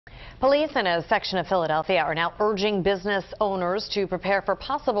Police in a section of Philadelphia are now urging business owners to prepare for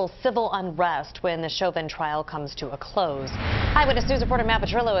possible civil unrest when the Chauvin trial comes to a close. Eyewitness News reporter Matt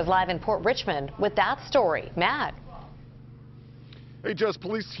Petrillo is live in Port Richmond with that story. Matt. Hey, Jess,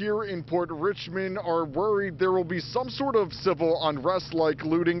 police here in Port Richmond are worried there will be some sort of civil unrest like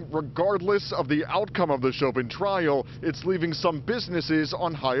looting regardless of the outcome of the Chauvin trial. It's leaving some businesses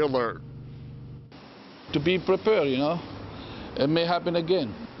on high alert. To be prepared, it may happen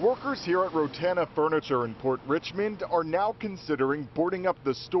again. Workers here at Rotana Furniture in Port Richmond are now considering boarding up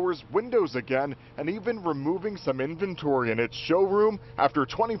the store's windows again and even removing some inventory in its showroom after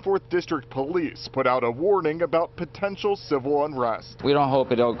 24th District Police put out a warning about potential civil unrest. We don't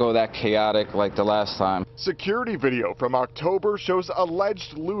hope it'll go that chaotic like the last time. Security video from October shows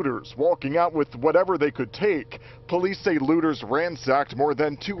alleged looters walking out with whatever they could take. Police say looters ransacked more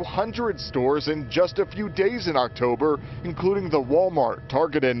than 200 stores in just a few days in October, including the Walmart,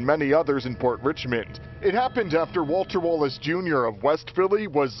 Target, and many others in Port Richmond. It happened after Walter Wallace Jr. of West Philly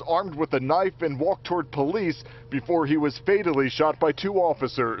was armed with a knife and walked toward police before he was fatally shot by two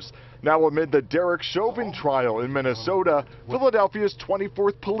officers. Now amid the Derek Chauvin trial in Minnesota, Philadelphia's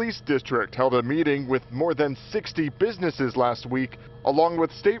 24th Police District held a meeting with more than 60 businesses last week, along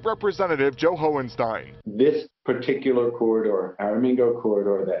with State Representative Joe Hohenstein. This particular corridor, Aramingo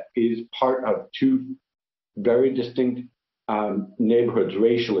corridor, that is part of two very distinct neighborhoods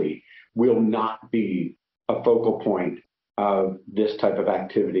racially, will not be a focal point of this type of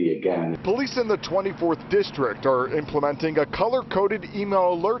activity again. Police in the 24th District are implementing a color-coded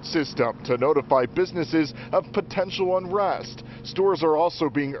email alert system to notify businesses of potential unrest. Stores are also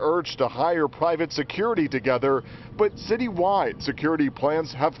being urged to hire private security together, but citywide security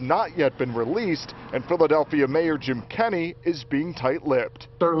plans have not yet been released, and Philadelphia Mayor Jim Kenney is being tight-lipped.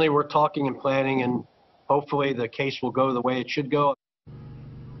 Certainly we're talking and planning, and hopefully the case will go the way it should go.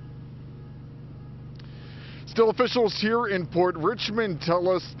 Still, officials here in Port Richmond tell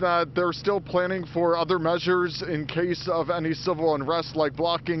us that they're still planning for other measures in case of any civil unrest, like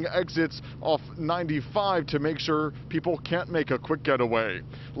blocking exits off 95 to make sure people can't make a quick getaway.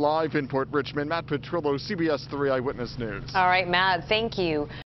 Live in Port Richmond, Matt Petrillo, CBS 3 Eyewitness News. All right, Matt, thank you.